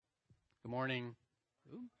Good morning.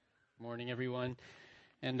 Good morning, everyone.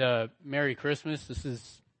 And Merry Christmas. This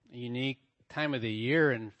is a unique time of the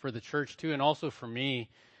year and for the church too, and also for me.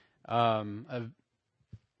 I've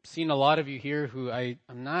seen a lot of you here who I'm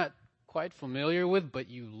not quite familiar with, but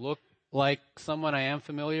you look like someone I am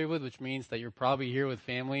familiar with, which means that you're probably here with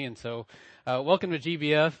family. And so welcome to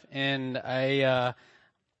GBF. And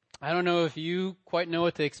I don't know if you quite know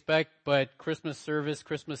what to expect, but Christmas service,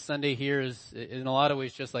 Christmas Sunday here is in a lot of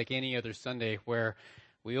ways just like any other Sunday where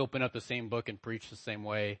we open up the same book and preach the same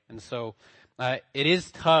way. And so it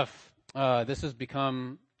is tough. This has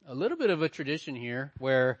become a little bit of a tradition here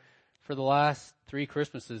where for the last 3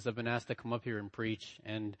 Christmases I've been asked to come up here and preach.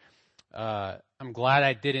 And I'm glad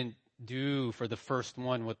I didn't do for the first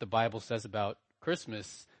one what the Bible says about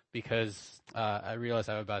Christmas, because I realize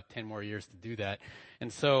I have about 10 more years to do that.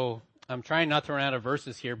 And so I'm trying not to run out of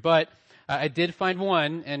verses here, but I did find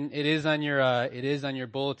one, and it is on your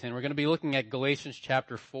bulletin. We're going to be looking at Galatians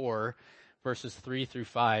chapter 4, verses 3 through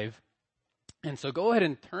 5. And so go ahead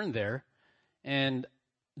and turn there. And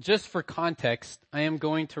just for context, I am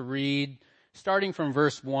going to read starting from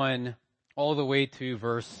verse 1 all the way to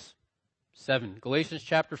verse 7. Galatians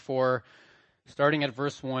chapter 4, starting at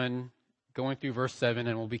verse 1, going through verse 7,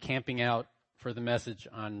 and we'll be camping out for the message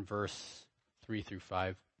on verse 3 through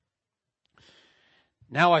 5.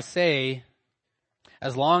 Now I say,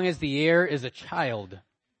 as long as the heir is a child,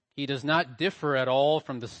 he does not differ at all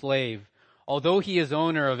from the slave, although he is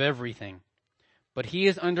owner of everything. But he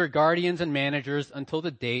is under guardians and managers until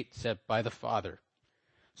the date set by the father.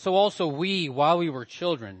 So also we, while we were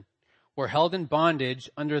children, were held in bondage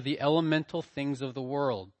under the elemental things of the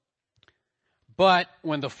world. But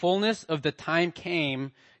when the fullness of the time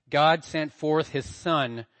came, God sent forth his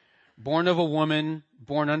Son, born of a woman,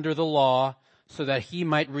 born under the law, so that he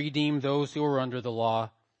might redeem those who were under the law,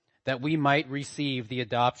 that we might receive the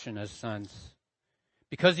adoption as sons.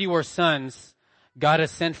 Because you are sons, God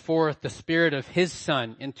has sent forth the Spirit of his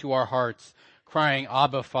Son into our hearts, crying,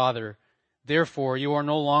 Abba, Father. Therefore you are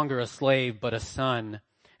no longer a slave, but a son,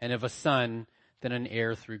 and if a son, then an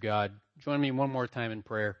heir through God. Join me one more time in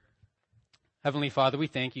prayer. Heavenly Father, we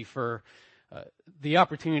thank you for the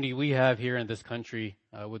opportunity we have here in this country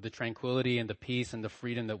with the tranquility and the peace and the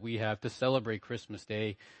freedom that we have to celebrate Christmas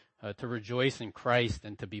Day, to rejoice in Christ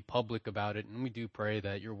and to be public about it. And we do pray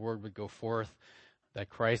that your word would go forth, that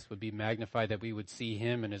Christ would be magnified, that we would see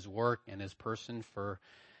him and his work and his person for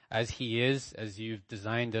as he is, as you've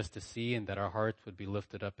designed us to see, and that our hearts would be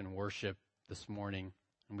lifted up in worship this morning.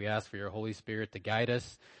 And we ask for your Holy Spirit to guide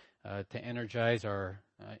us, to energize our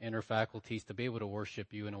inner faculties, to be able to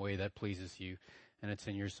worship you in a way that pleases you. And it's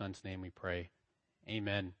in your Son's name we pray.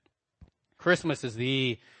 Amen. Christmas is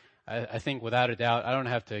I think without a doubt, I don't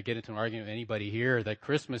have to get into an argument with anybody here, that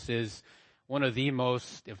Christmas is one of the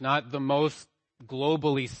most, if not the most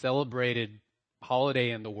globally celebrated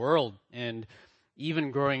holiday in the world. And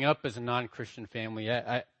even growing up as a non-Christian family,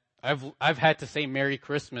 I've had to say Merry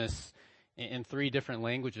Christmas in 3 different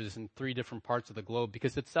languages in 3 different parts of the globe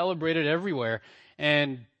because it's celebrated everywhere.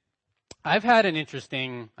 And I've had an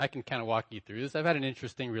interesting, I can kind of walk you through this, I've had an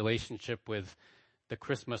interesting relationship with the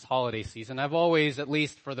Christmas holiday season. I've always, at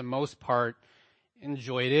least for the most part,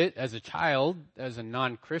 enjoyed it as a child, as a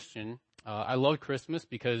non-Christian. I love Christmas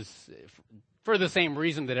because for the same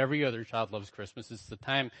reason that every other child loves Christmas, it's the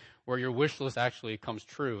time where your wish list actually comes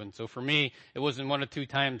true. And so for me, it wasn't 1 or 2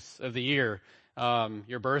 times of the year,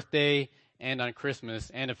 your birthday and on Christmas,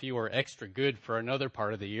 and if you were extra good for another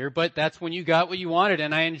part of the year. But that's when you got what you wanted,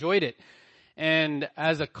 and I enjoyed it. And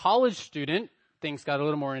as a college student, things got a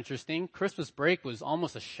little more interesting. Christmas break was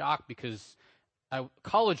almost a shock because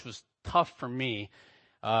college was tough for me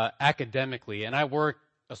academically, and I worked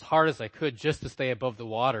as hard as I could just to stay above the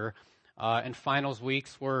water. And finals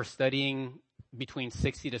weeks were studying between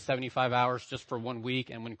 60 to 75 hours just for 1 week,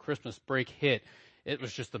 and when Christmas break hit, it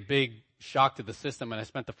was just a big shock to the system, and I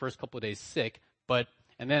spent the first couple of days sick.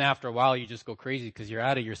 And then after a while, you just go crazy because you're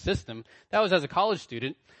out of your system. That was as a college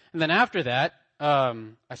student. And then after that,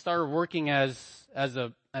 I started working as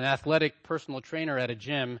an athletic personal trainer at a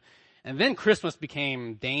gym. And then Christmas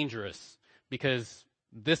became dangerous because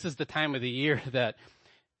this is the time of the year that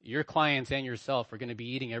your clients and yourself are going to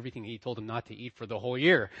be eating everything that you told them not to eat for the whole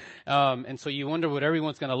year. And so you wonder what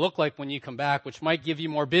everyone's going to look like when you come back, which might give you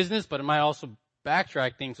more business, but it might also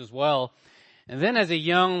backtrack things as well. And then as a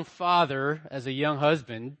young father, as a young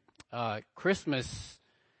husband, Christmas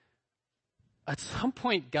at some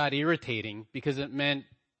point got irritating because it meant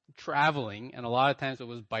traveling, and a lot of times it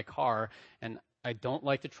was by car, and I don't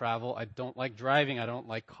like to travel, I don't like driving, I don't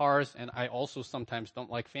like cars, and I also sometimes don't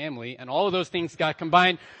like family, and all of those things got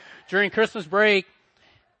combined during Christmas break.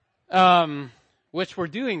 Which we're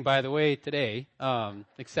doing, by the way, today,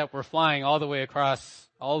 except we're flying all the way,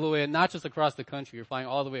 not just across the country, we're flying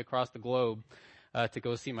all the way across the globe to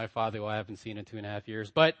go see my father, who I haven't seen in 2.5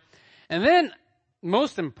 years. And then,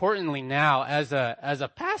 most importantly now, as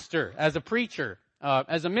a pastor, as a preacher,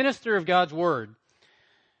 as a minister of God's Word,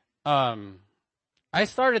 I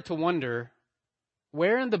started to wonder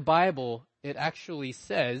where in the Bible it actually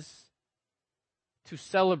says to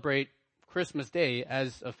celebrate Christmas Day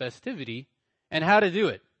as a festivity and how to do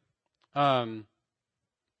it. And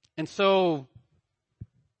so,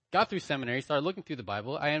 got through seminary, started looking through the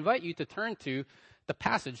Bible. I invite you to turn to the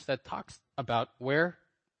passage that talks about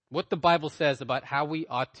what the Bible says about how we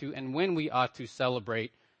ought to and when we ought to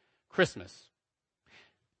celebrate Christmas.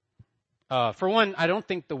 For one, I don't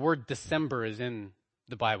think the word December is in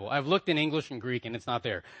the Bible. I've looked in English and Greek and it's not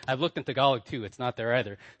there. I've looked in Tagalog too. It's not there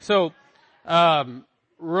either. So,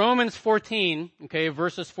 Romans 14,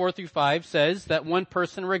 verses 4 through 5 says that one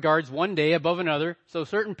person regards one day above another. So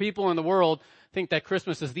certain people in the world think that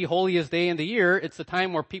Christmas is the holiest day in the year. It's the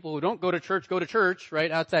time where people who don't go to church,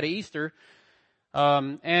 right, outside of Easter.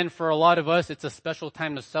 And for a lot of us, it's a special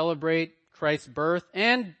time to celebrate Christ's birth.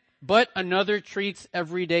 But another treats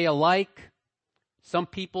every day alike. Some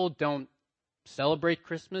people don't celebrate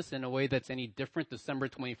Christmas in a way that's any different. December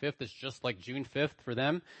 25th is just like June 5th for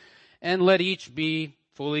them. And let each be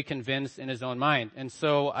fully convinced in his own mind. And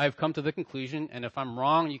so I've come to the conclusion, and if I'm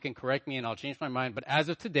wrong, you can correct me and I'll change my mind. But as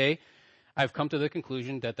of today, I've come to the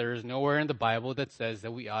conclusion that there is nowhere in the Bible that says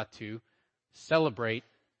that we ought to celebrate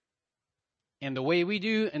in the way we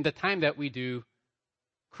do and the time that we do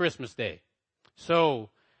Christmas Day. So,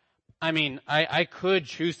 I could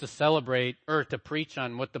choose to celebrate or to preach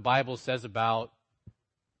on what the Bible says about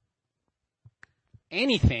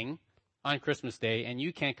anything on Christmas Day, and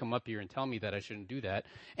you can't come up here and tell me that I shouldn't do that.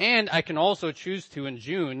 And I can also choose to, in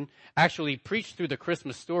June, actually preach through the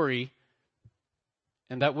Christmas story,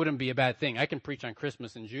 and that wouldn't be a bad thing. I can preach on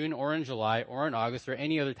Christmas in June or in July or in August or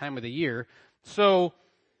any other time of the year. So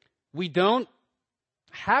we don't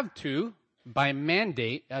have to, by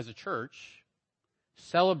mandate as a church,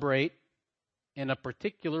 celebrate in a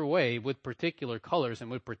particular way with particular colors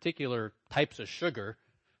and with particular types of sugar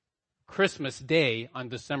Christmas Day on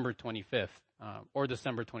December 25th, or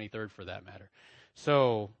December 23rd for that matter.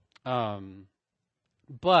 So,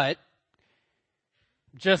 but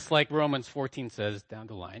just like Romans 14 says down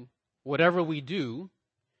the line, whatever we do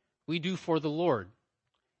for the Lord.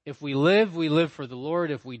 If we live, we live for the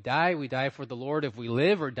Lord. If we die for the Lord. If we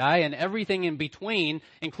live or die and everything in between,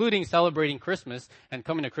 including celebrating Christmas and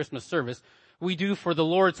coming to Christmas service, we do for the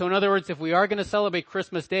Lord. So in other words, if we are going to celebrate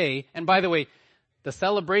Christmas Day, and by the way, the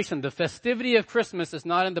celebration, the festivity of Christmas is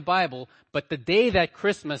not in the Bible, but the day that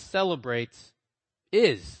Christmas celebrates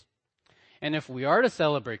is. And if we are to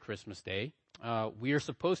celebrate Christmas Day, we are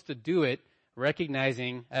supposed to do it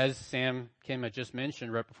recognizing, as Sam Kim had just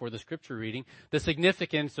mentioned right before the scripture reading, the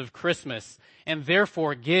significance of Christmas, and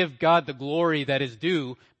therefore give God the glory that is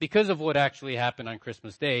due because of what actually happened on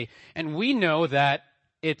Christmas Day. And we know that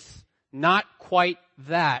it's not quite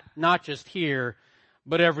that, not just here,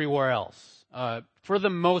 but everywhere else. For the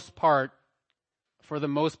most part,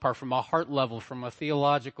 from a heart level, from a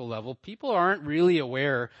theological level, people aren't really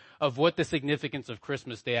aware of what the significance of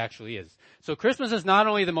Christmas Day actually is. So Christmas is not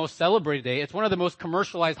only the most celebrated day, it's one of the most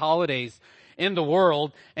commercialized holidays in the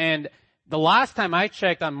world. And the last time I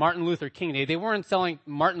checked on Martin Luther King Day, they weren't selling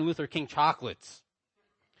Martin Luther King chocolates.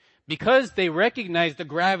 Because they recognized the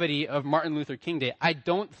gravity of Martin Luther King Day, I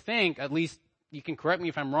don't think, at least you can correct me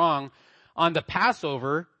if I'm wrong, on the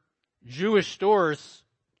Passover, Jewish stores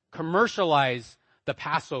commercialize the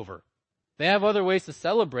Passover. They have other ways to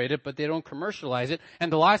celebrate it, but they don't commercialize it.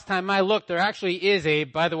 And the last time I looked, there actually is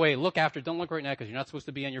by the way, don't look right now because you're not supposed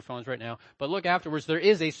to be on your phones right now, but look afterwards, there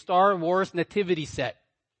is a Star Wars nativity set.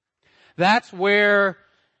 That's where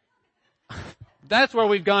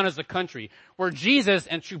we've gone as a country, where Jesus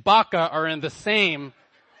and Chewbacca are in the same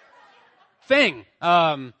thing.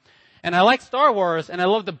 And I like Star Wars, and I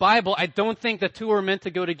love the Bible. I don't think the two are meant to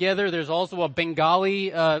go together. There's also a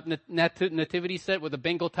Bengali nativity set with a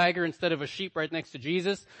Bengal tiger instead of a sheep right next to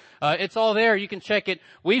Jesus. It's all there. You can check it.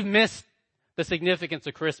 We've missed the significance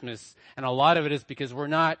of Christmas, and a lot of it is because we're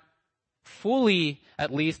not fully,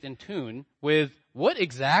 at least, in tune with what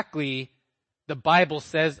exactly the Bible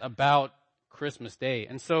says about Christmas Day.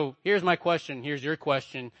 And so here's my question. Here's your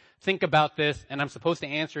question. Think about this, and I'm supposed to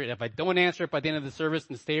answer it. If I don't answer it by the end of the service,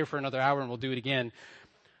 then stay here for another hour and we'll do it again.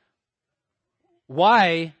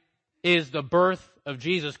 Why is the birth of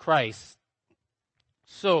Jesus Christ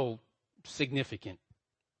so significant?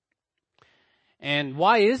 And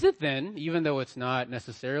why is it then, even though it's not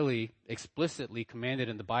necessarily explicitly commanded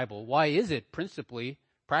in the Bible, why is it principally,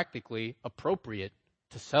 practically appropriate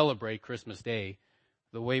to celebrate Christmas Day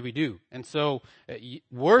the way we do? And so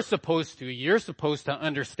you're supposed to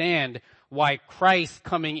understand why Christ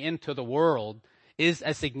coming into the world is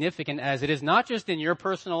as significant as it is, not just in your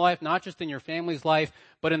personal life, not just in your family's life,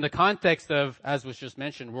 but in the context of, as was just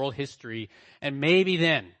mentioned, world history. And maybe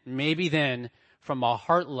then, from a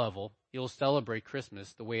heart level, you'll celebrate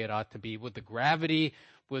Christmas the way it ought to be, with the gravity,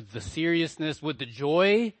 with the seriousness, with the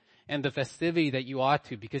joy and the festivity that you ought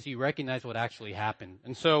to, because you recognize what actually happened.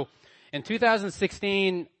 And so, in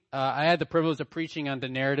 2016, I had the privilege of preaching on the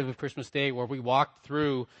narrative of Christmas Day, where we walked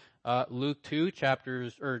through Luke 2,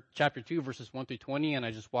 chapter 2, verses 1 through 20, and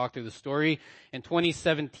I just walked through the story. In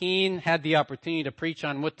 2017, had the opportunity to preach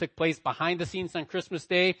on what took place behind the scenes on Christmas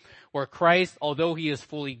Day, where Christ, although he is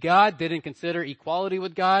fully God, didn't consider equality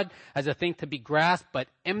with God as a thing to be grasped, but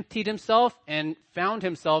emptied himself and found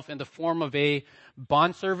himself in the form of a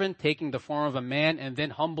bondservant, taking the form of a man, and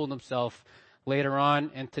then humbled himself later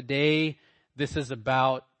on. And today, this is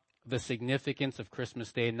about the significance of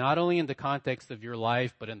Christmas Day, not only in the context of your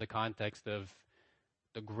life, but in the context of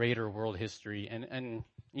the greater world history. And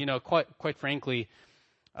you know, quite frankly,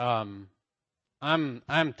 I'm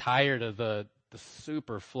tired of the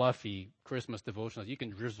super fluffy Christmas devotionals. You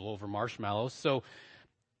can drizzle over marshmallows. So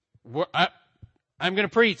I'm going to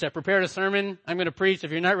preach. I prepared a sermon. I'm going to preach.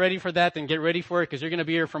 If you're not ready for that, then get ready for it, because you're going to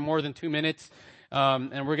be here for more than 2 minutes.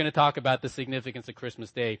 And we're going to talk about the significance of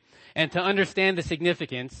Christmas Day. And to understand the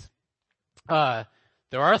significance, there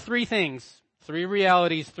are 3 things, 3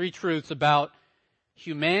 realities, 3 truths about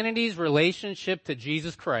humanity's relationship to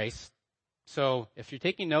Jesus Christ. So if you're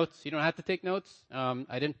taking notes, you don't have to take notes.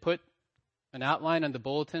 I didn't put an outline on the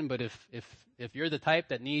bulletin, but if you're the type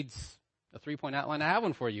that needs a 3-point outline, I have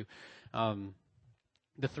one for you.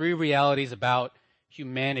 The 3 realities about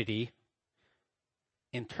humanity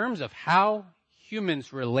in terms of how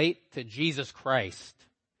humans relate to Jesus Christ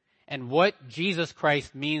and what Jesus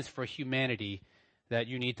Christ means for humanity that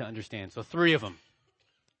you need to understand. So 3 of them.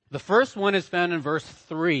 The first one is found in verse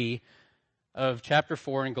 3 of chapter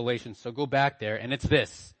 4 in Galatians. So go back there, and it's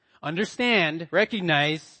this. Understand,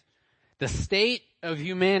 recognize the state of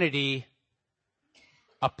humanity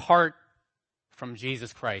apart from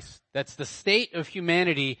Jesus Christ. That's the state of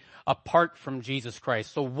humanity apart from Jesus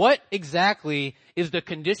Christ. So what exactly is the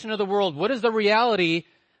condition of the world? What is the reality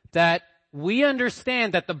that we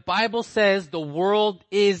understand that the Bible says the world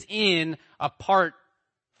is in apart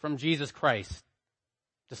from Jesus Christ?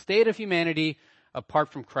 The state of humanity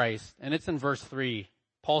apart from Christ. And it's in verse 3.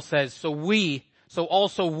 Paul says, so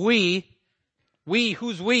also we,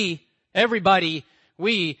 who's we? Everybody,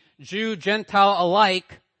 we, Jew, Gentile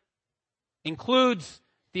alike, includes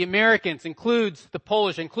the Americans, includes the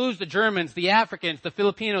Polish, includes the Germans, the Africans, the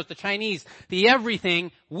Filipinos, the Chinese, the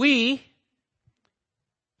everything.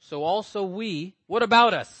 So also we, what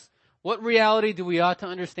about us? What reality do we ought to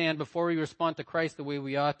understand before we respond to Christ the way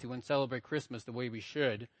we ought to and celebrate Christmas the way we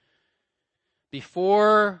should?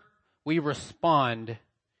 Before we respond,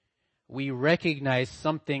 we recognize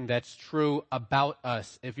something that's true about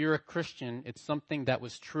us. If you're a Christian, it's something that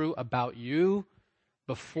was true about you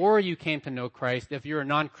before you came to know Christ. If you're a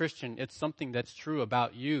non-Christian, it's something that's true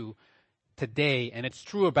about you today, and it's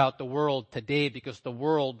true about the world today because the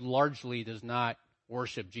world largely does not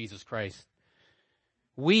worship Jesus Christ.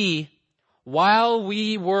 While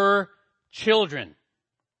we were children.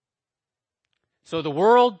 So the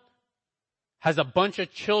world has a bunch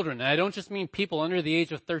of children, and I don't just mean people under the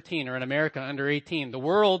age of 13 or in America under 18. The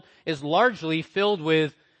world is largely filled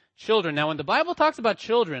with children. Now, when the Bible talks about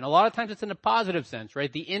children, a lot of times it's in a positive sense,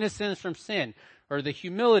 right? The innocence from sin, or the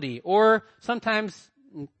humility, or sometimes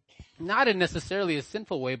not in necessarily a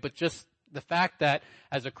sinful way, but just the fact that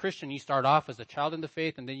as a Christian, you start off as a child in the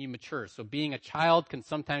faith and then you mature. So being a child can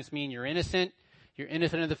sometimes mean you're innocent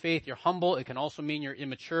in the faith, you're humble. It can also mean you're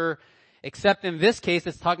immature. Except in this case,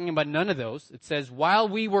 it's talking about none of those. It says, while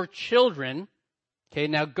we were children. Okay,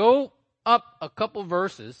 now go up a couple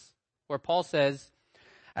verses where Paul says,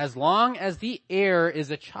 as long as the heir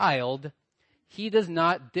is a child, he does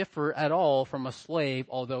not differ at all from a slave,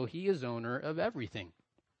 although he is owner of everything.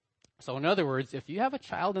 So in other words, if you have a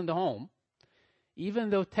child in the home,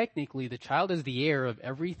 even though technically the child is the heir of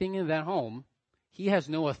everything in that home, he has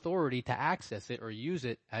no authority to access it or use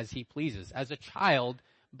it as he pleases. As a child,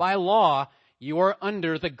 by law, you are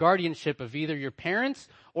under the guardianship of either your parents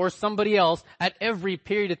or somebody else at every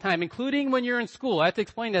period of time, including when you're in school. I had to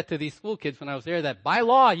explain that to these school kids when I was there, that by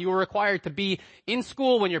law, you are required to be in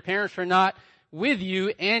school when your parents are not with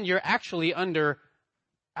you, and you're actually under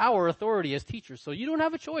our authority as teachers. So you don't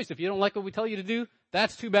have a choice. If you don't like what we tell you to do,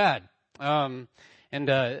 that's too bad. There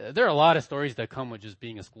are a lot of stories that come with just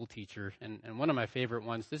being a school teacher. And one of my favorite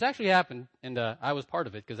ones, this actually happened, and I was part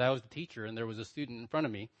of it because I was the teacher and there was a student in front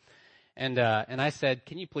of me. And I said,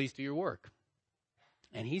 "Can you please do your work?"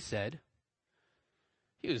 And he said,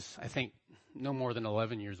 he was, I think, no more than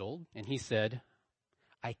 11 years old. And he said,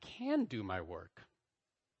 "I can do my work."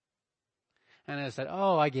 And I said,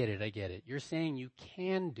 "Oh, I get it. You're saying you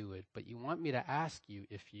can do it, but you want me to ask you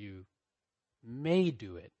if you may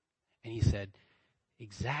do it." And he said,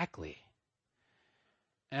 "Exactly."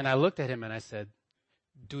 And I looked at him and I said,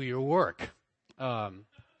 "Do your work.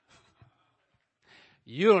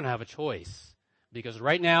 You don't have a choice, because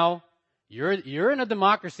right now you're in a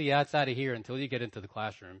democracy outside of here until you get into the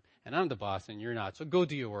classroom, and I'm the boss and you're not. So go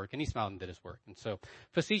do your work." And he smiled and did his work. And so,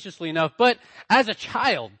 facetiously enough, but as a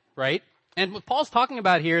child, right? And what Paul's talking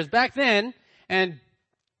about here is back then, and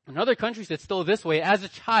in other countries it's still this way, as a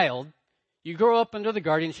child, you grow up under the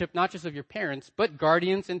guardianship not just of your parents, but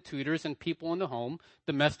guardians and tutors and people in the home,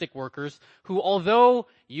 domestic workers, who, although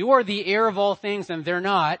you are the heir of all things and they're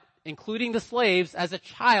not, including the slaves, as a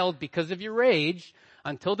child, because of your age,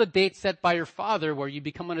 until the date set by your father where you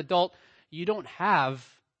become an adult, you don't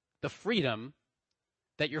have the freedom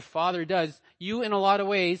that your father does. You, in a lot of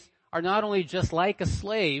ways, are not only just like a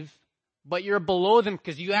slave, but you're below them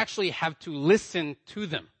because you actually have to listen to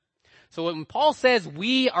them. So when Paul says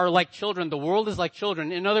we are like children, the world is like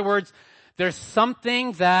children, in other words, there's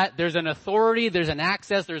something that, there's an authority, there's an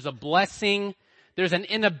access, there's a blessing, there's an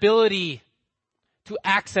inability to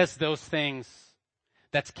access those things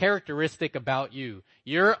that's characteristic about you.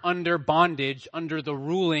 You're under bondage, under the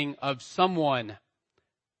ruling of someone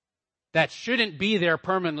that shouldn't be there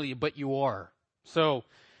permanently, but you are. So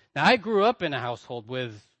now I grew up in a household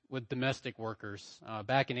with domestic workers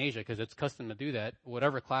back in Asia, because it's custom to do that,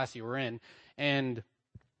 whatever class you were in. And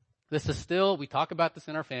this is still, we talk about this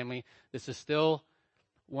in our family, this is still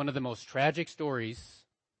one of the most tragic stories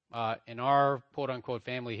in our quote-unquote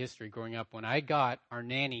family history growing up, when I got our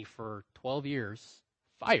nanny for 12 years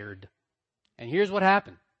fired. And here's what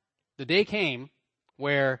happened. The day came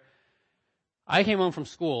where I came home from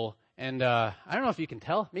school, and I don't know if you can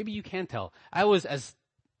tell, maybe you can tell, I was as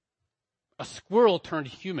a squirrel turned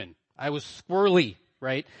human. I was squirrely,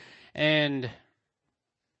 right? And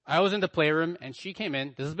I was in the playroom, and she came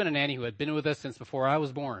in. This has been a nanny who had been with us since before I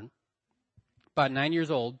was born, about 9 years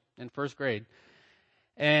old, in first grade.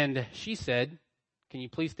 And she said, "Can you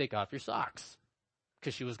please take off your socks?"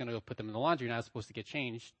 Because she was going to go put them in the laundry, and I was supposed to get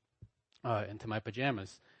changed into my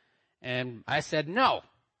pajamas. And I said no.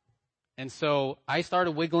 And so I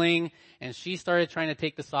started wiggling, and she started trying to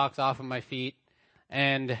take the socks off of my feet.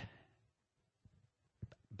 And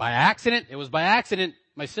by accident, it was by accident.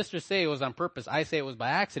 My sisters say it was on purpose. I say it was by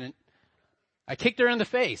accident. I kicked her in the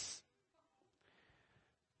face.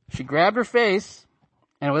 She grabbed her face,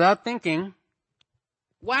 and without thinking,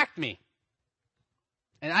 whacked me.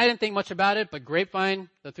 And I didn't think much about it, but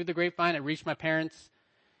through the grapevine, it reached my parents.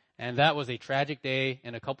 And that was a tragic day.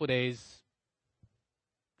 In a couple of days,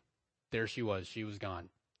 there she was. She was gone.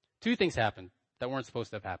 Two things happened that weren't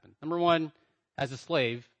supposed to have happened. Number one, as a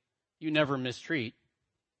slave, you never mistreat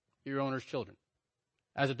your owner's children.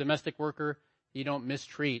 As a domestic worker, you don't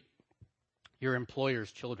mistreat your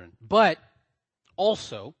employer's children. But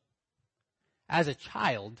also, as a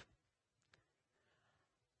child,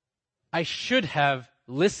 I should have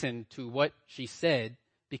listened to what she said,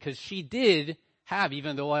 because she did have,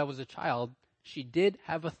 even though I was a child, she did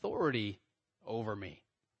have authority over me.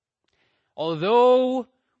 Although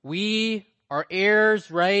we are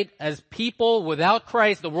heirs, right, as people without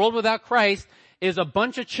Christ, the world without Christ is a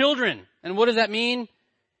bunch of children. And what does that mean?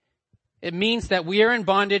 It means that we are in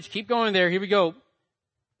bondage. Keep going there. Here we go.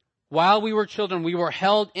 While we were children, we were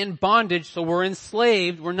held in bondage, so we're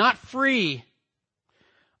enslaved. We're not free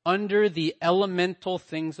under the elemental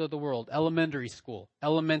things of the world. Elementary school.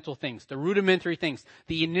 Elemental things. The rudimentary things.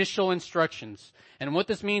 The initial instructions. And what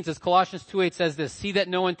this means is Colossians 2:8 says this: "See that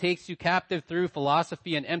no one takes you captive through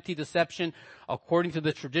philosophy and empty deception, according to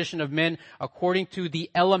the tradition of men, according to the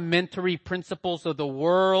elementary principles of the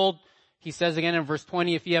world." He says again in verse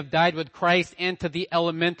 20, "If you have died with Christ, and to the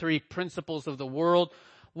elementary principles of the world."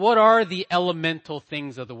 What are the elemental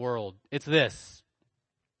things of the world? It's this.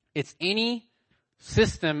 It's any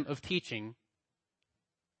system of teaching,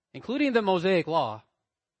 including the Mosaic Law,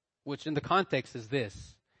 which in the context is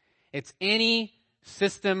this. It's any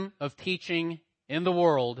system of teaching in the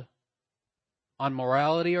world on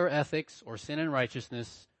morality or ethics or sin and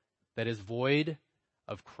righteousness that is void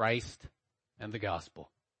of Christ and the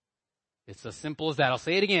gospel. It's as simple as that. I'll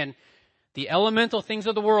say it again. the elemental things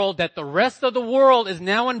of the world that the rest of the world is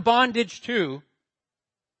now in bondage to,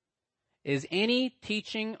 is any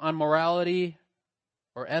teaching on morality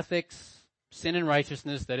or ethics, sin and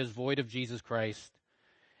righteousness that is void of Jesus Christ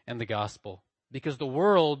and the gospel. Because the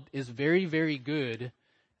world is very, very good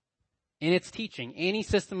in its teaching, any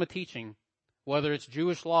system of teaching, whether it's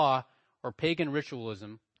Jewish law or pagan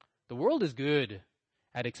ritualism, the world is good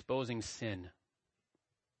at exposing sin.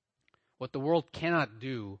 What the world cannot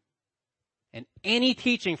do, and any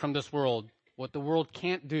teaching from this world, what the world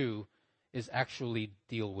can't do is actually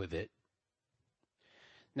deal with it.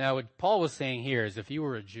 Now, what Paul was saying here is if you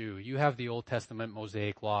were a Jew, you have the Old Testament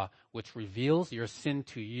Mosaic law, which reveals your sin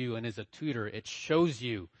to you and is a tutor. It shows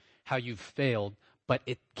you how you've failed, but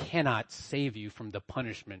it cannot save you from the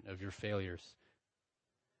punishment of your failures.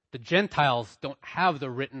 The Gentiles don't have the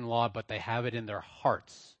written law, but they have it in their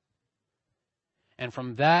hearts. And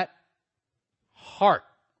from that heart,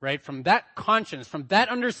 right, from that conscience, from that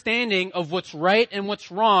understanding of what's right and what's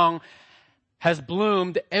wrong, has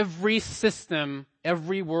bloomed every system,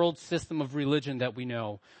 every world system of religion that we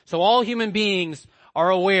know. So all human beings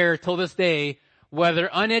are aware till this day, whether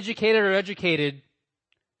uneducated or educated,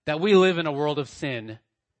 that we live in a world of sin.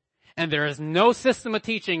 And there is no system of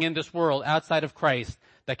teaching in this world outside of Christ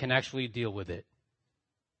that can actually deal with it.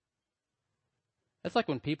 That's like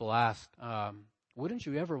when people ask, wouldn't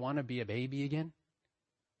you ever want to be a baby again?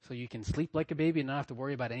 So you can sleep like a baby and not have to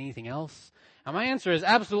worry about anything else? And my answer is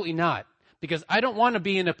absolutely not. Because I don't want to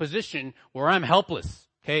be in a position where I'm helpless,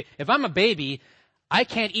 okay? If I'm a baby, I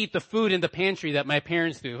can't eat the food in the pantry that my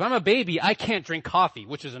parents do. If I'm a baby, I can't drink coffee,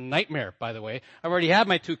 which is a nightmare, by the way. I've already had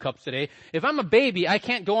my 2 cups today. If I'm a baby, I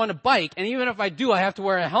can't go on a bike, and even if I do, I have to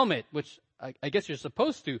wear a helmet, which I guess you're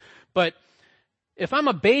supposed to. But if I'm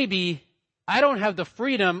a baby, I don't have the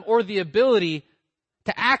freedom or the ability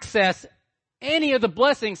to access any of the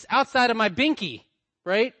blessings outside of my binky,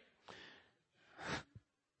 right?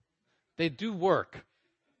 They do work.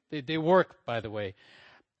 They work, by the way.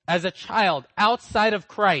 As a child, outside of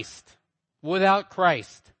Christ, without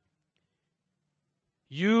Christ,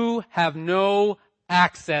 you have no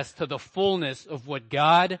access to the fullness of what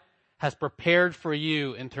God has prepared for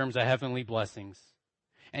you in terms of heavenly blessings.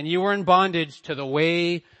 And you are in bondage to the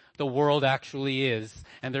way the world actually is,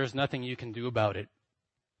 and there's nothing you can do about it.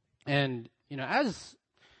 And, as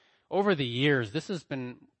over the years, this has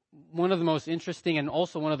been one of the most interesting and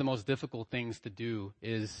also one of the most difficult things to do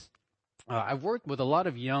is I've worked with a lot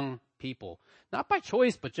of young people, not by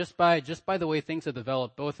choice, but just by the way things have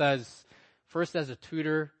developed, both first as a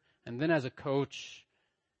tutor and then as a coach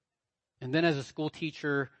and then as a school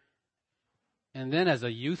teacher and then as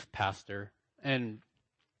a youth pastor. And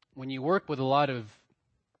when you work with a lot of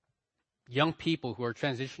young people who are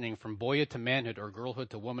transitioning from boyhood to manhood or girlhood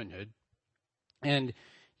to womanhood, and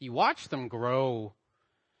you watch them grow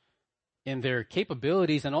in their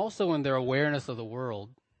capabilities and also in their awareness of the world.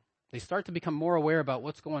 They start to become more aware about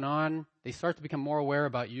what's going on. They start to become more aware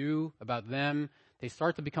about you, about them. They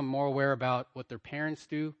start to become more aware about what their parents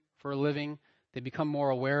do for a living. They become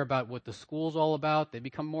more aware about what the school's all about. They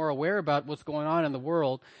become more aware about what's going on in the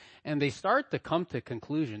world. And they start to come to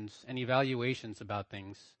conclusions and evaluations about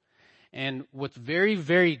things. And what's very,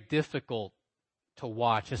 very difficult to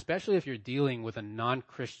watch, especially if you're dealing with a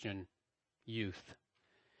non-Christian youth,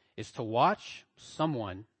 is to watch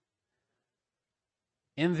someone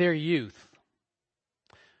in their youth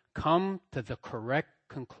come to the correct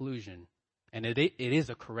conclusion, and it is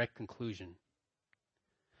a correct conclusion,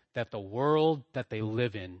 that the world that they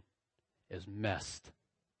live in is messed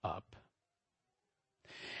up.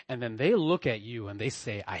 And then they look at you and they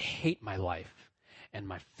say, I hate my life and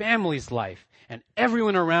my family's life and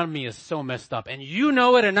everyone around me is so messed up. And you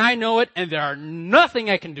know it and I know it and there are nothing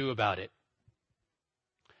I can do about it.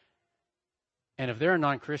 And if they're a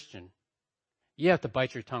non-Christian, you have to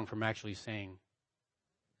bite your tongue from actually saying,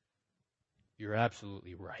 you're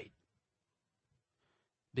absolutely right.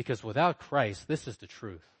 Because without Christ, this is the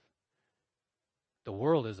truth. The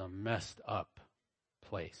world is a messed up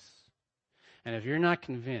place. And if you're not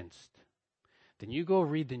convinced, then you go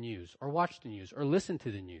read the news or watch the news or listen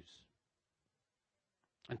to the news.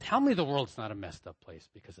 And tell me the world's not a messed up place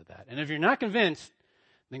because of that. And if you're not convinced,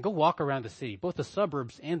 then go walk around the city, both the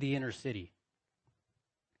suburbs and the inner city.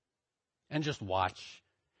 And just watch.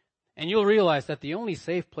 And you'll realize that the only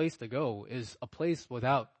safe place to go is a place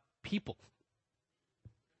without people.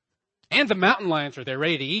 And the mountain lions are there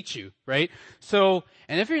ready to eat you, right? So,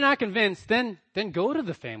 and if you're not convinced, then go to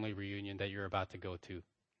the family reunion that you're about to go to.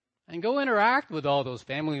 And go interact with all those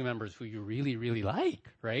family members who you really, really like,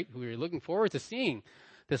 right? Who you're looking forward to seeing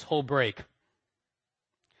this whole break.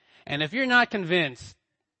 And if you're not convinced,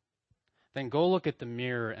 then go look at the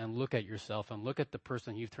mirror and look at yourself and look at the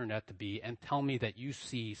person you've turned out to be and tell me that you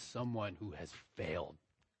see someone who has failed.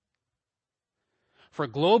 For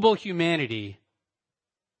global humanity,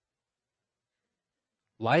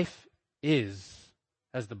 life is,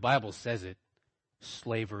 as the Bible says it,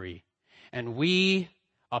 slavery. And we,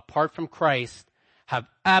 apart from Christ, have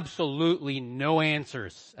absolutely no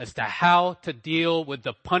answers as to how to deal with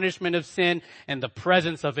the punishment of sin and the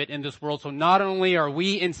presence of it in this world. So not only are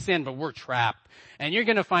we in sin, but we're trapped. And you're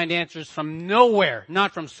going to find answers from nowhere.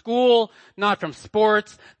 Not from school, not from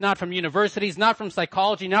sports, not from universities, not from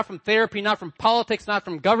psychology, not from therapy, not from politics, not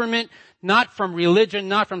from government, not from religion,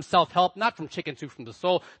 not from self-help, not from chicken soup from the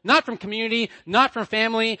soul, not from community, not from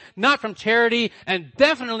family, not from charity, and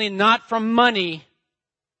definitely not from money.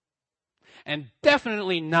 And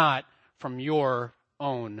definitely not from your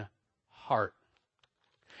own heart.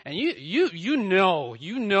 And you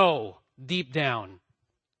know deep down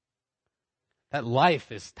that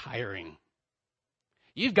life is tiring.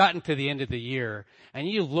 You've gotten to the end of the year and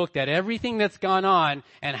you've looked at everything that's gone on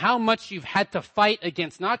and how much you've had to fight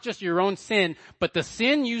against not just your own sin, but the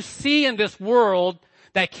sin you see in this world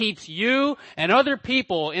that keeps you and other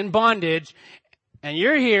people in bondage. And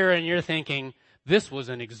you're here and you're thinking, this was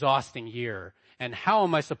an exhausting year, and how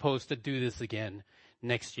am I supposed to do this again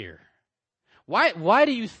next year? Why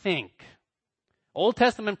do you think Old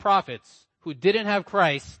Testament prophets who didn't have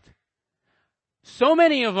Christ, so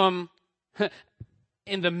many of them,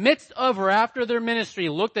 in the midst of or after their ministry,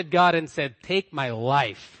 looked at God and said, take my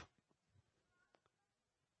life?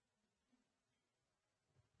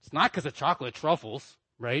 It's not because of chocolate truffles,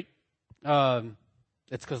 right?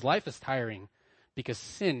 It's because life is tiring. Because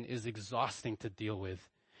sin is exhausting to deal with.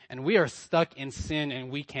 And we are stuck in sin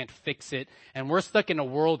and we can't fix it. And we're stuck in a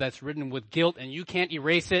world that's ridden with guilt and you can't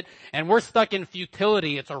erase it. And we're stuck in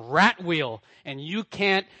futility. It's a rat wheel and you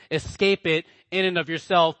can't escape it in and of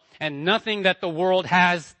yourself. And nothing that the world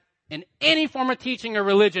has in any form of teaching or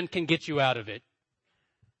religion can get you out of it.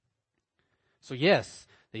 So yes,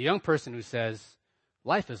 the young person who says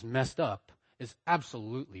life is messed up is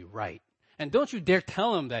absolutely right. And don't you dare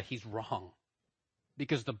tell him that he's wrong.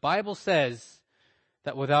 Because the Bible says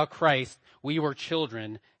that without Christ, we were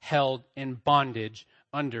children held in bondage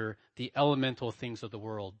under the elemental things of the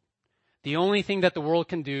world. The only thing that the world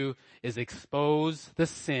can do is expose the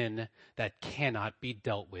sin that cannot be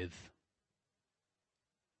dealt with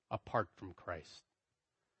apart from Christ.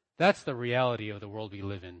 That's the reality of the world we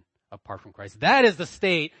live in apart from Christ. That is the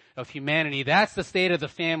state of humanity. That's the state of the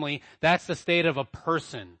family. That's the state of a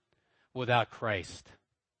person without Christ.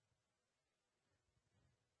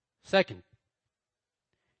 Second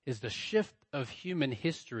is the shift of human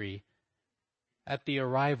history at the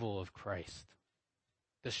arrival of Christ.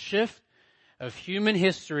 The shift of human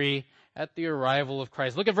history at the arrival of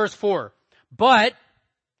Christ. Look at verse 4. But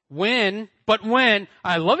when,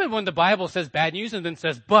 I love it when the Bible says bad news and then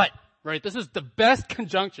says but, right? This is the best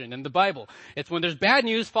conjunction in the Bible. It's when there's bad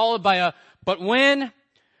news followed by a but when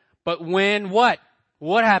what?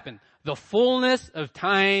 What happened? The fullness of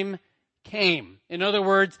time came. In other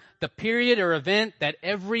words, the period or event that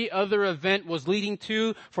every other event was leading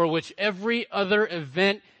to, for which every other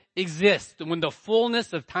event exists. When the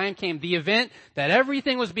fullness of time came, the event that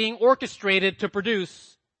everything was being orchestrated to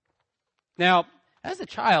produce. Now, as a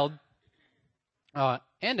child,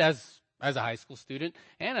 and as a high school student,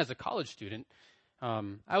 and as a college student,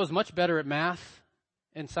 I was much better at math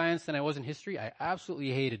and science than I was in history. I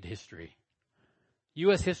absolutely hated history.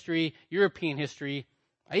 U.S. history, European history.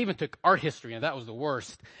 I even took art history, and that was the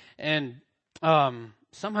worst. And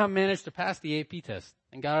somehow managed to pass the AP test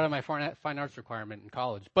and got out of my fine arts requirement in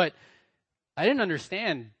college. But I didn't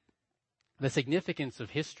understand the significance of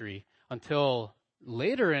history until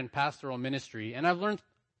later in pastoral ministry. And I've learned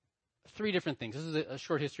 3 different things. This is a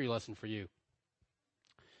short history lesson for you.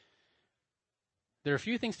 There are a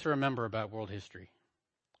few things to remember about world history.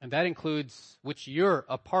 And that includes, which you're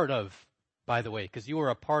a part of, by the way, because you are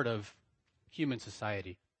a part of human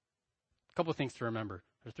society. A couple of things to remember.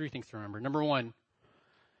 There are 3 things to remember. Number 1,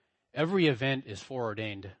 every event is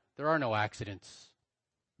foreordained. There are no accidents.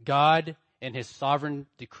 God, in his sovereign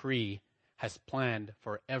decree, has planned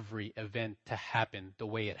for every event to happen the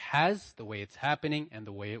way it has, the way it's happening, and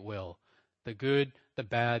the way it will. The good, the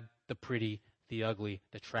bad, the pretty, the ugly,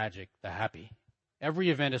 the tragic, the happy. Every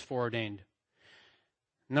event is foreordained.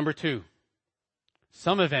 Number 2,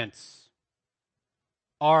 some events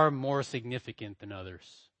are more significant than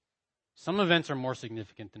others. Some events are more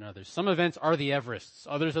significant than others. Some events are the Everests.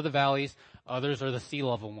 Others are the valleys. Others are the sea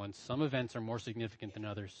level ones. Some events are more significant than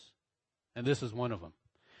others. And this is one of them.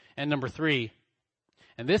 And number 3,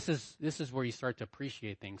 and this is where you start to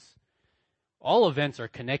appreciate things. All events are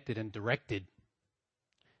connected and directed.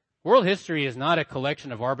 World history is not a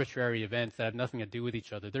collection of arbitrary events that have nothing to do with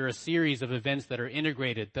each other. They're a series of events that are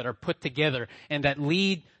integrated, that are put together, and that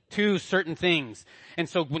lead to certain things. And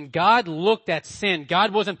so when God looked at sin,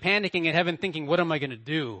 God wasn't panicking in heaven thinking, what am I going to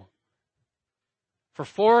do? For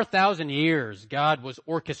 4,000 years, God was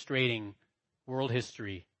orchestrating world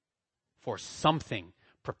history for something,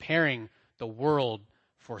 preparing the world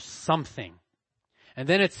for something. And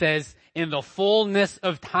then it says, in the fullness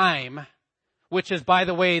of time, which is, by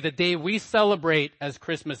the way, the day we celebrate as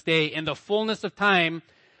Christmas Day, in the fullness of time,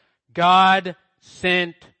 God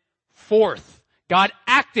sent forth. God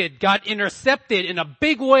acted, God intercepted in a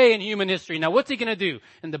big way in human history. Now what's he going to do?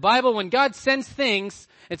 In the Bible, when God sends things,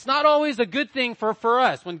 it's not always a good thing for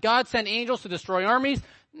us. When God sent angels to destroy armies,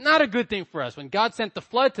 not a good thing for us. When God sent the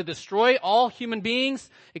flood to destroy all human beings,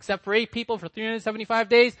 except for 8 people for 375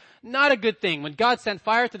 days, not a good thing. When God sent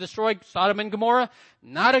fire to destroy Sodom and Gomorrah,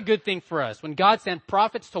 not a good thing for us. When God sent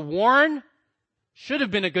prophets to warn, should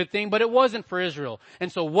have been a good thing, but it wasn't for Israel.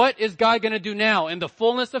 And so what is God going to do now? In the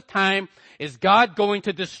fullness of time, is God going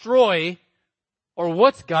to destroy, or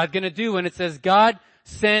what's God going to do? And it says God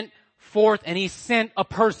sent forth, and he sent a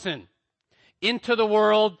person into the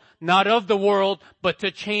world, not of the world, but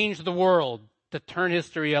to change the world, to turn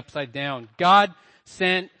history upside down. God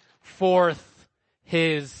sent forth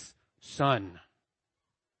his Son.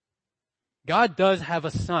 God does have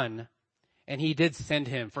a Son, and he did send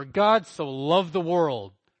him. For God so loved the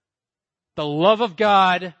world. The love of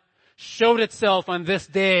God showed itself on this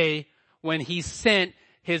day when he sent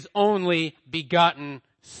his only begotten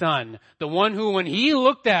Son. The one who, when he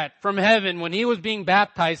looked at from heaven, when he was being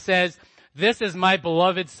baptized, says, this is my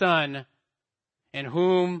beloved Son, in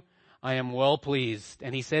whom I am well pleased.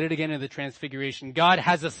 And he said it again in the Transfiguration. God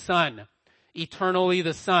has a Son, eternally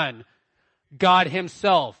the Son. God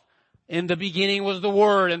himself. In the beginning was the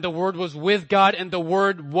Word, and the Word was with God, and the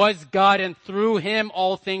Word was God, and through him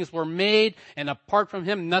all things were made, and apart from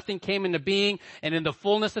him nothing came into being. And in the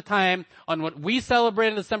fullness of time, on what we celebrate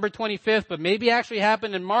on December 25th, but maybe actually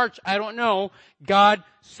happened in March, I don't know, God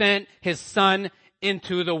sent his Son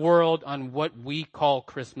into the world on what we call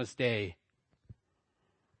Christmas Day.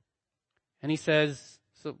 And he says,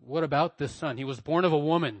 so what about this Son? He was born of a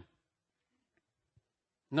woman.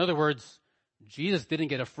 In other words, Jesus didn't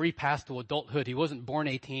get a free pass to adulthood. He wasn't born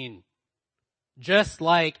 18. Just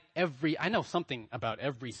like I know something about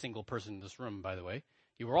every single person in this room, by the way.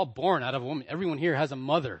 You were all born out of a woman. Everyone here has a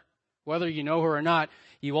mother. Whether you know her or not,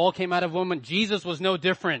 you all came out of a woman. Jesus was no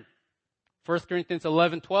different. 1 Corinthians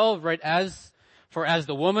 11:12, right? For as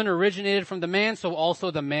the woman originated from the man, so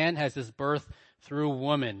also the man has his birth through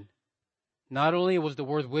woman. Not only was the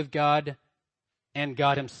Word with God and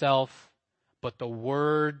God himself, but the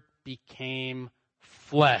Word became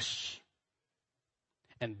flesh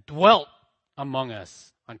and dwelt among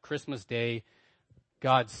us. On Christmas Day,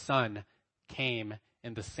 God's Son came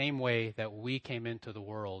in the same way that we came into the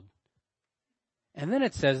world. And then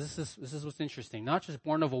it says, this is what's interesting, not just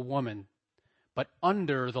born of a woman, but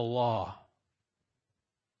under the law.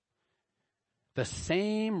 The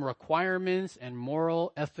same requirements and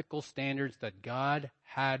moral, ethical standards that God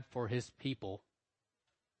had for his people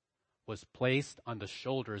was placed on the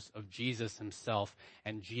shoulders of Jesus himself,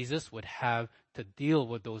 and Jesus would have to deal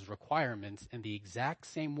with those requirements in the exact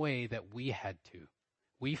same way that we had to.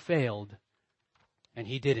 We failed, and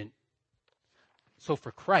he didn't. So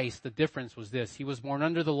for Christ, the difference was this. He was born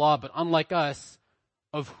under the law, but unlike us,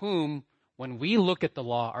 of whom, when we look at the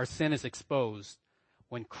law, our sin is exposed.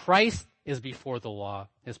 When Christ is before the law,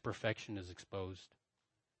 his perfection is exposed.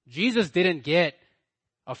 Jesus didn't get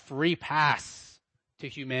a free pass to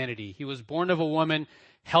humanity. He was born of a woman,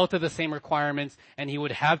 held to the same requirements, and he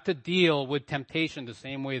would have to deal with temptation the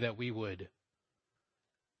same way that we would.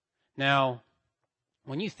 Now,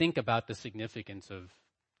 when you think about the significance of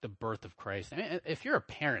the birth of Christ, I mean, if you're a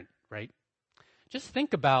parent, right, just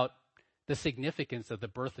think about the significance of the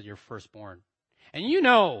birth of your firstborn. And you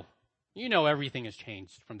know everything has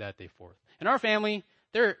changed from that day forth. In our family,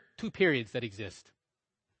 there are 2 periods that exist.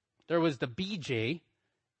 There was the BJ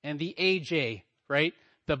and the AJ, right?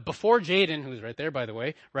 The before Jaden, who's right there, by the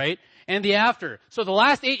way, right? And the after. So the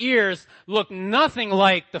last 8 years look nothing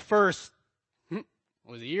like the first,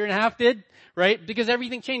 was it a year and a half did, right? Because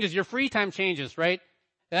everything changes. Your free time changes, right?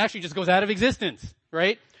 It actually just goes out of existence,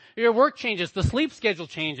 right? Your work changes. The sleep schedule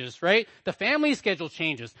changes, right? The family schedule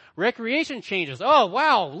changes. Recreation changes. Oh,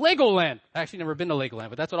 wow, Legoland. I've actually never been to Legoland,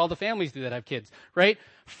 but that's what all the families do that have kids, right?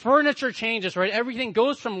 Furniture changes, right? Everything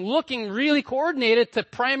goes from looking really coordinated to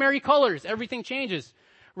primary colors. Everything changes.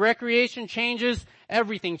 Recreation changes.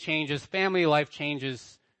 Everything changes. Family life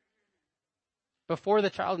changes. before the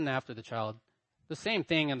child and after the child. The same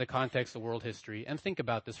thing in the context of world history. And think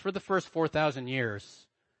about this. For the first 4,000 years,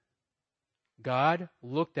 God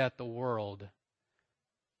looked at the world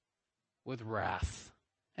with wrath.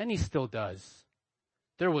 And he still does.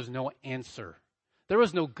 There was no answer. There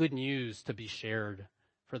was no good news to be shared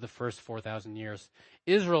for the first 4,000 years.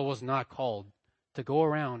 Israel was not called to go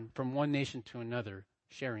around from one nation to another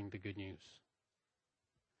sharing the good news.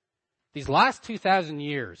 These last 2,000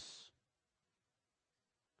 years,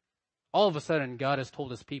 all of a sudden, God has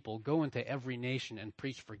told his people, go into every nation and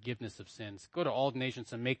preach forgiveness of sins. Go to all the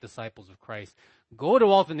nations and make disciples of Christ. Go to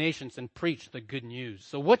all the nations and preach the good news.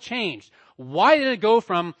 So what changed? Why did it go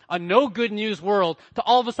from a no good news world to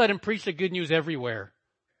all of a sudden preach the good news everywhere?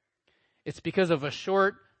 It's because of a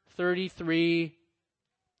short 33-year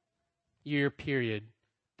period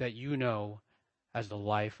that you know as the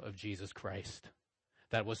life of Jesus Christ,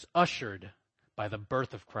 that was ushered by the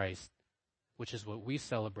birth of Christ, which is what we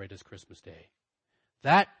celebrate as Christmas Day.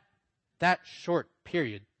 That short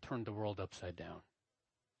period turned the world upside down.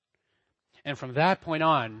 And from that point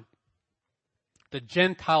on, the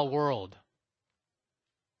Gentile world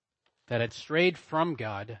that had strayed from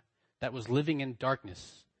God, that was living in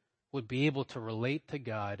darkness, would be able to relate to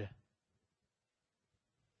God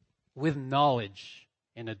with knowledge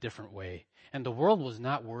in a different way. And the world was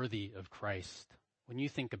not worthy of Christ. When you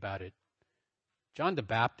think about it, John the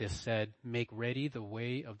Baptist said, make ready the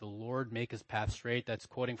way of the Lord, make his path straight. That's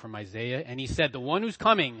quoting from Isaiah. And he said, the one who's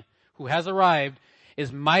coming, who has arrived,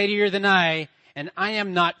 is mightier than I, and I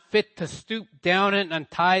am not fit to stoop down and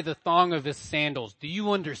untie the thong of his sandals. Do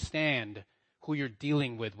you understand who you're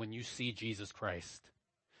dealing with when you see Jesus Christ?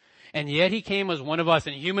 And yet he came as one of us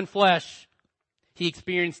in human flesh. He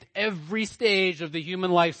experienced every stage of the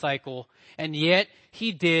human life cycle, and yet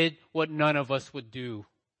he did what none of us would do,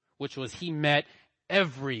 which was he met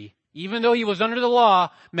even though he was under the law,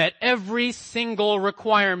 met every single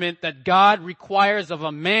requirement that God requires of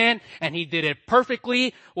a man, and he did it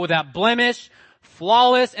perfectly, without blemish,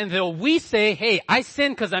 flawless. And though we say, hey, I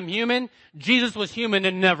sin because I'm human, Jesus was human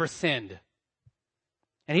and never sinned.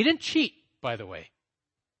 And he didn't cheat, by the way.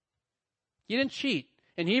 He didn't cheat.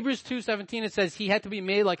 In Hebrews 2:17 it says he had to be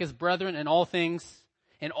made like his brethren in all things,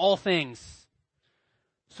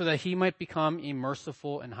 so that he might become a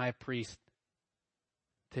merciful and high priest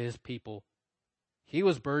to his people. He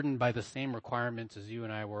was burdened by the same requirements as you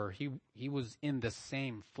and I were. He was in the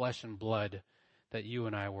same flesh and blood that you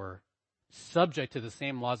and I were, subject to the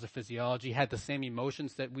same laws of physiology, had the same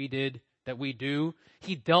emotions that we do.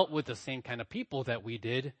 He dealt with the same kind of people that we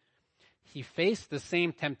did. He faced the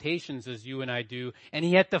same temptations as you and I do, and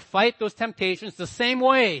he had to fight those temptations the same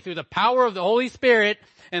way, through the power of the Holy Spirit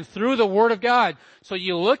and through the Word of God. So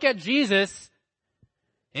you look at Jesus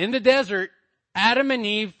in the desert. Adam and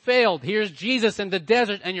Eve failed. Here's Jesus in the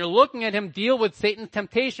desert, and you're looking at him deal with Satan's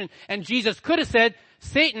temptation. And Jesus could have said,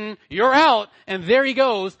 Satan, you're out, and there he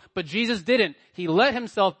goes. But Jesus didn't. He let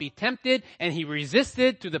himself be tempted, and he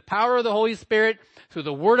resisted through the power of the Holy Spirit, through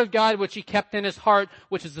the Word of God, which he kept in his heart,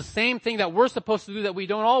 which is the same thing that we're supposed to do that we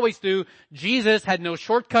don't always do. Jesus had no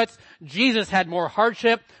shortcuts. Jesus had more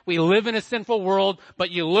hardship. We live in a sinful world,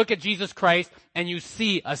 but you look at Jesus Christ, and you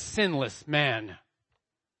see a sinless man.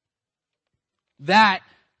 That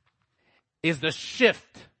is the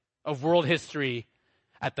shift of world history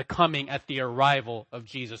at the arrival of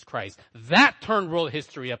Jesus Christ. That turned world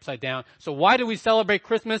history upside down. So why do we celebrate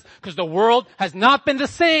Christmas? Because the world has not been the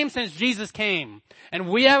same since Jesus came. And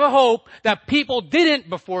we have a hope that people didn't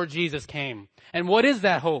before Jesus came. And what is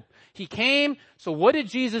that hope? He came, so what did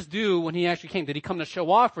Jesus do when he actually came? Did he come to show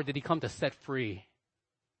off, or did he come to set free?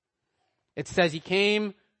 It says he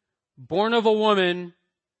came born of a woman,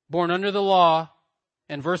 born under the law.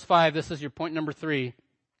 And verse 5, this is your point number 3.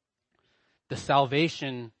 The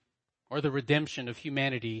salvation or the redemption of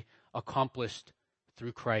humanity accomplished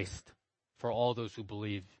through Christ for all those who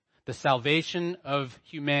believe. The salvation of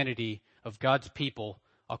humanity, of God's people,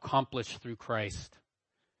 accomplished through Christ.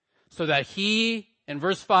 So that he, in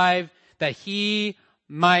verse 5, that he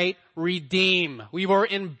might redeem. We were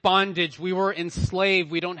in bondage. We were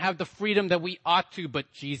enslaved. We don't have the freedom that we ought to,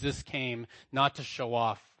 but Jesus came not to show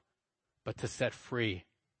off, but to set free.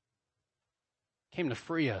 He came to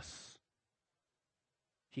free us.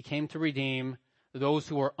 He came to redeem those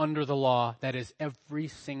who are under the law. That is every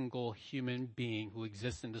single human being who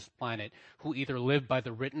exists in this planet, who either lived by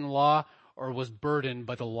the written law or was burdened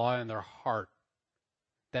by the law in their heart,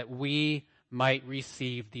 that we might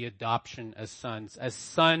receive the adoption as sons. As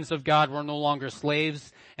sons of God, we're no longer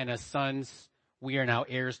slaves, and as sons, we are now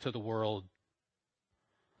heirs to the world.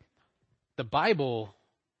 The Bible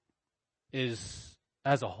is,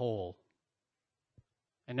 as a whole,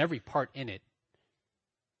 and every part in it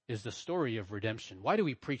is the story of redemption. Why do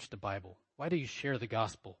we preach the Bible? Why do you share the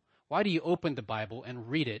gospel? Why do you open the Bible and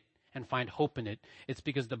read it and find hope in it? It's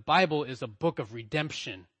because the Bible is a book of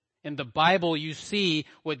redemption. In the Bible, you see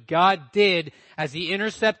what God did as he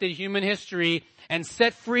intercepted human history and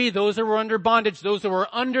set free those who were under bondage, those who were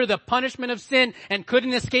under the punishment of sin and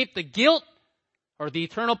couldn't escape the guilt or the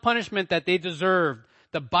eternal punishment that they deserved.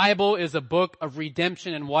 The Bible is a book of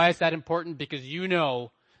redemption. And why is that important? Because you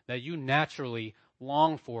know that you naturally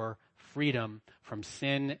long for freedom from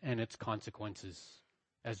sin and its consequences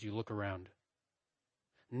as you look around.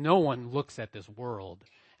 No one looks at this world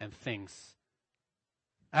and thinks,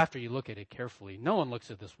 after you look at it carefully, no one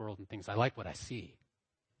looks at this world and thinks, I like what I see.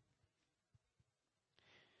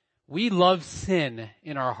 We love sin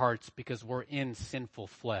in our hearts because we're in sinful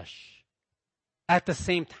flesh. At the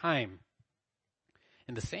same time,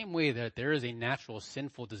 in the same way that there is a natural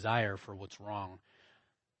sinful desire for what's wrong,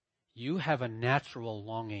 you have a natural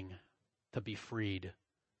longing to be freed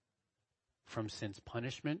from sin's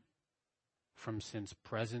punishment, from sin's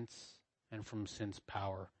presence, and from sin's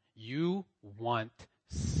power. You want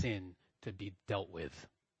sin to be dealt with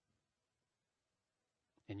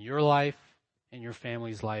in your life, in your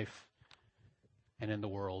family's life, and in the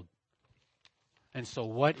world. And so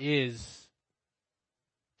what is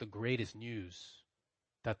the greatest news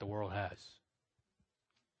that the world has?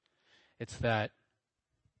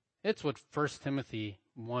 It's what 1 Timothy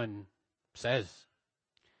 1 says.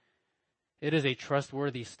 It is a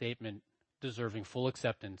trustworthy statement deserving full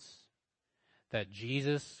acceptance that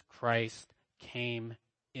Jesus Christ came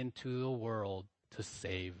into the world to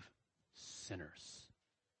save sinners.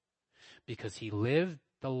 Because he lived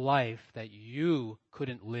the life that you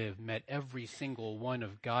couldn't live, met every single one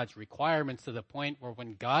of God's requirements to the point where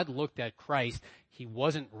when God looked at Christ, he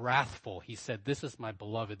wasn't wrathful. He said, this is my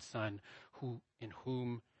beloved Son, in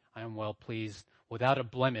whom I am well pleased, without a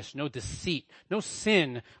blemish, no deceit, no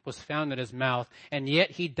sin was found in his mouth. And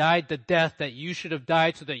yet he died the death that you should have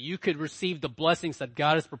died so that you could receive the blessings that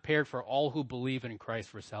God has prepared for all who believe in Christ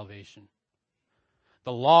for salvation.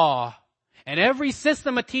 The law and every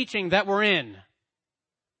system of teaching that we're in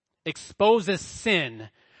exposes sin,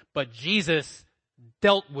 but Jesus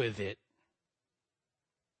dealt with it.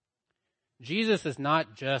 Jesus is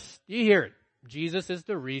not just, you hear it, Jesus is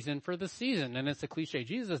the reason for the season. And it's a cliche.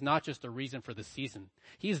 Jesus is not just the reason for the season.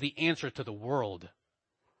 He's the answer to the world.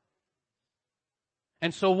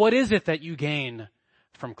 And so what is it that you gain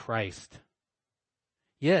from Christ?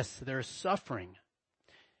 Yes, there is suffering.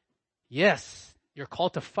 Yes, you're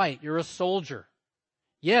called to fight. You're a soldier.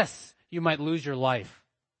 Yes, you might lose your life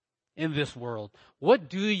in this world.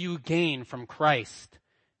 What do you gain from Christ?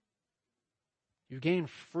 You gain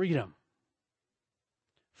freedom.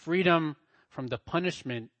 Freedom from the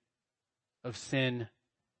punishment of sin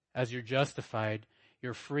as you're justified.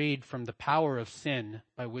 You're freed from the power of sin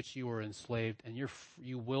by which you were enslaved, and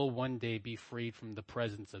you will one day be freed from the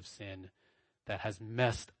presence of sin that has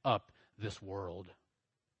messed up this world.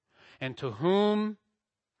 And to whom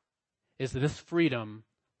is this freedom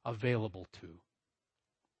available to?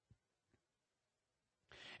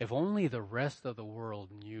 If only the rest of the world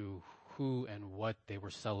knew who and what they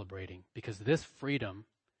were celebrating, because this freedom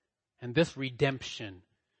and this redemption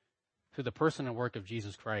through the person and work of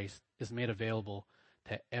Jesus Christ is made available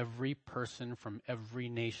to every person from every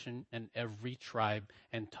nation and every tribe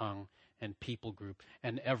and tongue and people group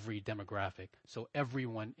and every demographic. So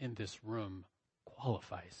everyone in this room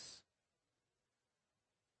qualifies.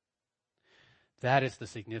 That is the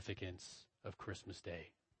significance of Christmas Day.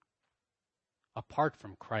 Apart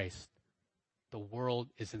from Christ, the world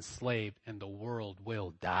is enslaved and the world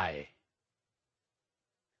will die.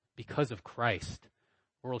 Because of Christ,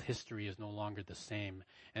 world history is no longer the same.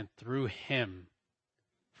 And through him,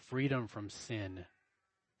 freedom from sin,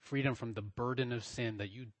 freedom from the burden of sin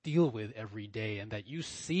that you deal with every day and that you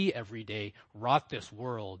see every day rot this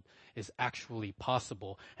world is actually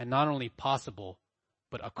possible. And not only possible,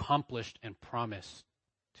 but accomplished and promised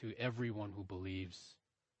to everyone who believes.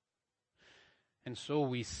 And so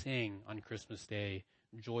we sing on Christmas Day,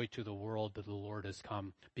 joy to the world that the Lord has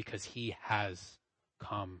come, because he has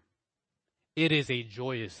come. It is a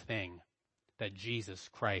joyous thing that Jesus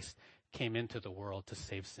Christ came into the world to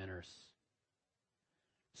save sinners.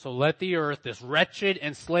 So let the earth, this wretched,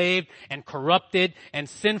 enslaved, and corrupted, and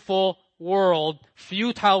sinful world,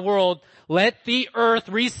 futile world, let the earth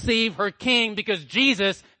receive her king, because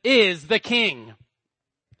Jesus is the king.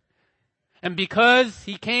 And because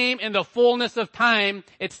he came in the fullness of time,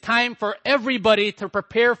 it's time for everybody to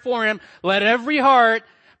prepare for him. Let every heart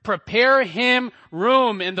Prepare him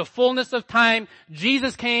room. In the fullness of time,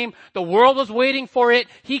 Jesus came. The world was waiting for it.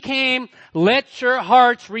 He came. Let your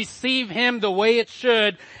hearts receive him the way it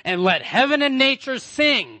should, and let heaven and nature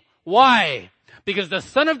sing. Why? Because the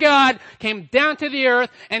Son of God came down to the earth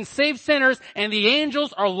and saved sinners, and the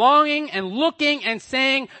angels are longing and looking and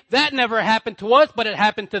saying, that never happened to us, but it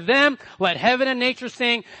happened to them. Let heaven and nature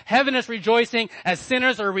sing. Heaven is rejoicing as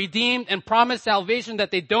sinners are redeemed and promised salvation that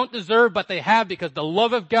they don't deserve, but they have, because the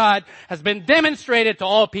love of God has been demonstrated to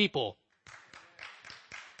all people.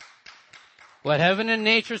 Let heaven and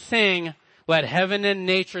nature sing. Let heaven and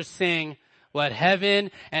nature sing. Let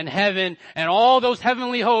heaven and all those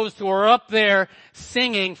heavenly hosts who are up there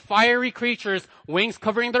singing, fiery creatures, wings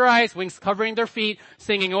covering their eyes, wings covering their feet,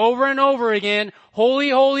 singing over and over again, holy,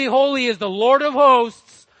 holy, holy is the Lord of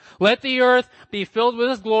hosts. Let the earth be filled with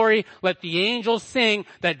his glory. Let the angels sing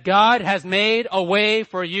that God has made a way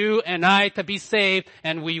for you and I to be saved,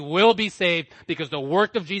 and we will be saved because the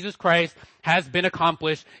work of Jesus Christ has been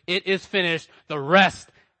accomplished. It is finished. The rest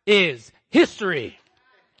is history.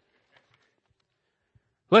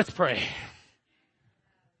 Let's pray.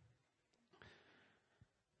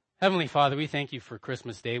 Heavenly Father, we thank you for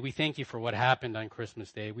Christmas Day. We thank you for what happened on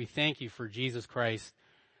Christmas Day. We thank you for Jesus Christ,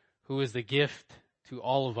 who is the gift to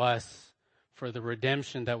all of us, for the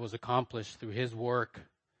redemption that was accomplished through his work,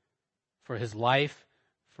 for his life,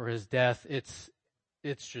 for his death. It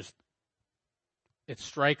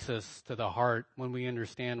strikes us to the heart when we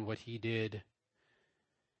understand what he did.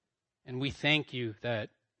 And we thank you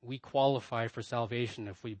that we qualify for salvation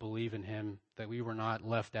if we believe in him, that we were not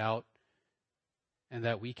left out, and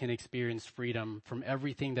that we can experience freedom from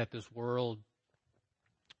everything that this world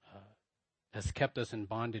has kept us in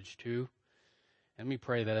bondage to. And we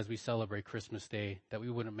pray that as we celebrate Christmas Day, that we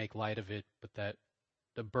wouldn't make light of it, but that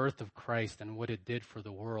the birth of Christ and what it did for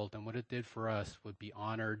the world and what it did for us would be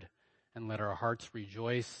honored, and let our hearts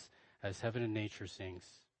rejoice as heaven and nature sings.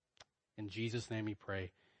 In Jesus' name we pray.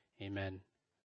 Amen.